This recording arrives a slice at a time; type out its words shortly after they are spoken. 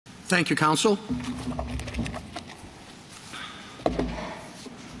Thank you, counsel.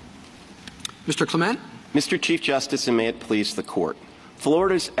 Mr. Clement. Mr. Chief Justice, and may it please the Court,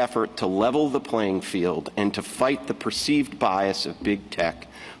 Florida's effort to level the playing field and to fight the perceived bias of big tech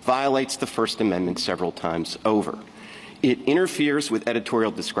violates the First Amendment several times over. It interferes with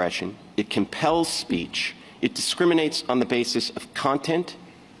editorial discretion, it compels speech, it discriminates on the basis of content,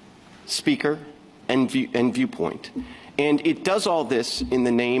 speaker, and viewpoint. And it does all this in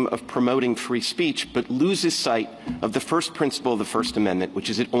the name of promoting free speech, but loses sight of the first principle of the First Amendment, which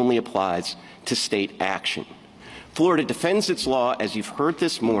is it only applies to state action. Florida defends its law, as you've heard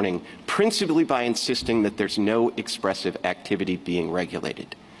this morning, principally by insisting that there's no expressive activity being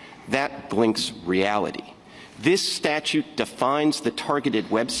regulated. That blinks reality. This statute defines the targeted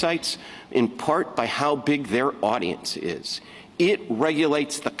websites in part by how big their audience is. It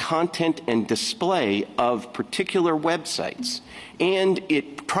regulates the content and display of particular websites, and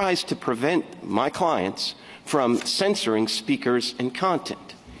it tries to prevent my clients from censoring speakers and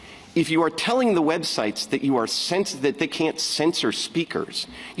content. If you are telling the websites that that they can't censor speakers,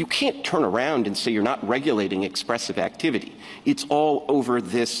 you can't turn around and say you're not regulating expressive activity. It's all over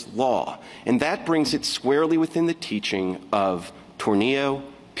this law, and that brings it squarely within the teaching of Tornillo,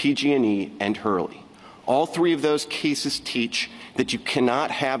 PG&E, and Hurley. All three of those cases teach that you cannot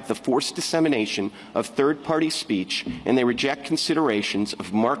have the forced dissemination of third-party speech, and they reject considerations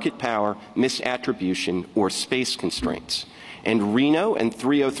of market power, misattribution, or space constraints. And Reno and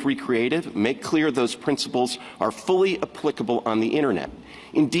 303 Creative make clear those principles are fully applicable on the Internet.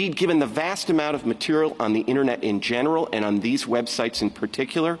 Indeed, given the vast amount of material on the Internet in general and on these websites in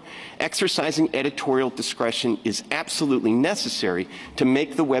particular, exercising editorial discretion is absolutely necessary to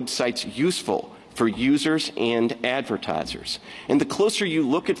make the websites useful for users and advertisers. And the closer you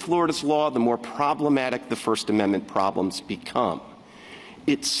look at Florida's law, the more problematic the First Amendment problems become.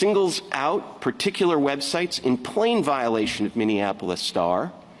 It singles out particular websites in plain violation of Minneapolis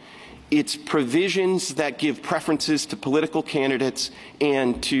Star. Its provisions that give preferences to political candidates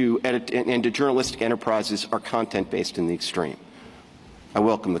and to journalistic enterprises are content-based in the extreme. I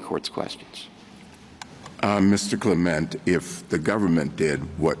welcome the Court's questions. Mr. Clement, if the government did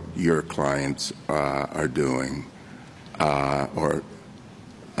what your clients are doing, would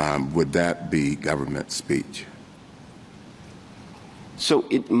that be government speech? So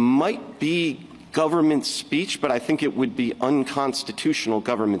it might be government speech, but I think it would be unconstitutional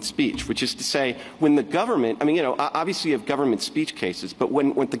government speech, which is to say, when the government, obviously you have government speech cases, but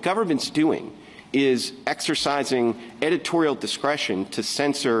when what the government's doing is exercising editorial discretion to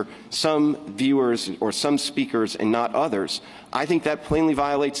censor some viewers or some speakers and not others, I think that plainly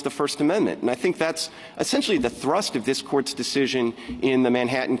violates the First Amendment. And I think that's essentially the thrust of this Court's decision in the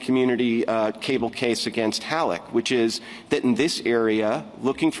Manhattan Community cable case against Halleck, which is that in this area,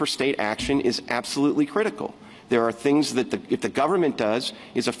 looking for state action is absolutely critical. There are things that if the government does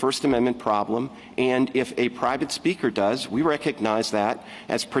is a First Amendment problem, and if a private speaker does, we recognize that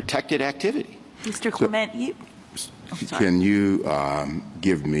as protected activity. Mr. Clement, can you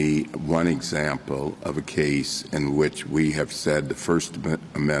give me one example of a case in which we have said the First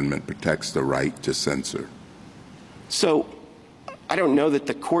Amendment protects the right to censor? So I don't know that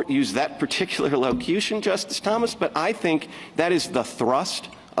the Court used that particular locution, Justice Thomas, but I think that is the thrust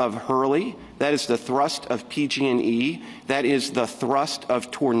of Hurley, that is the thrust of PG&E, that is the thrust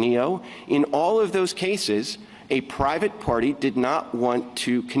of Tornillo. In all of those cases, a private party did not want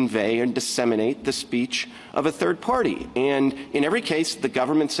to convey and disseminate the speech of a third party. And in every case, the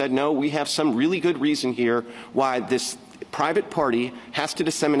government said, no, we have some really good reason here why this private party has to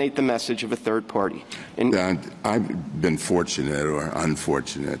disseminate the message of a third party. And I've been fortunate or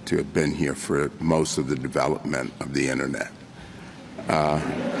unfortunate to have been here for most of the development of the Internet.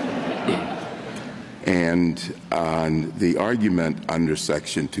 And the argument under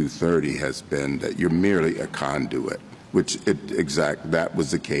Section 230 has been that you're merely a conduit, which that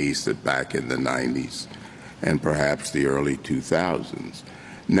was the case back in the 90s and perhaps the early 2000s.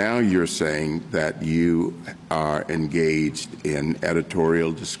 Now you're saying that you are engaged in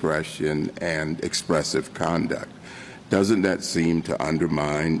editorial discretion and expressive conduct. Doesn't that seem to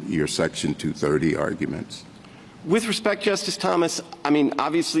undermine your Section 230 arguments? With respect, Justice Thomas,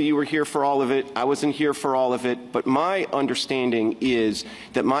 obviously you were here for all of it. I wasn't here for all of it. But my understanding is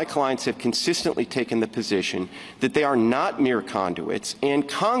that my clients have consistently taken the position that they are not mere conduits. And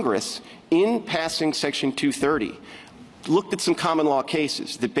Congress, in passing Section 230, looked at some common law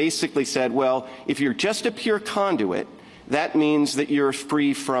cases that basically said, well, if you're just a pure conduit, that means that you're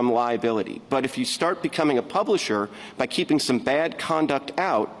free from liability. But if you start becoming a publisher by keeping some bad conduct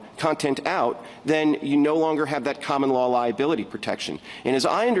out, content out, then you no longer have that common law liability protection. And as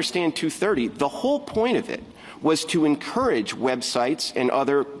I understand 230, the whole point of it was to encourage websites and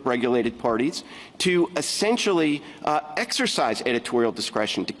other regulated parties to essentially exercise editorial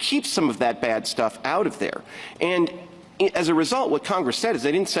discretion, to keep some of that bad stuff out of there. And as a result, what Congress said is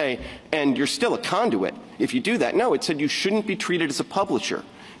they didn't say, and you're still a conduit if you do that. No, it said you shouldn't be treated as a publisher,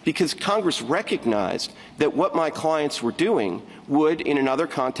 because Congress recognized that what my clients were doing would, in another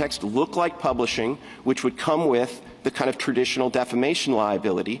context, look like publishing, which would come with the kind of traditional defamation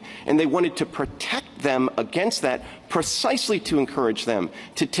liability, and they wanted to protect them against that precisely to encourage them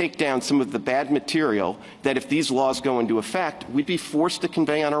to take down some of the bad material that, if these laws go into effect, we'd be forced to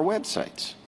convey on our websites.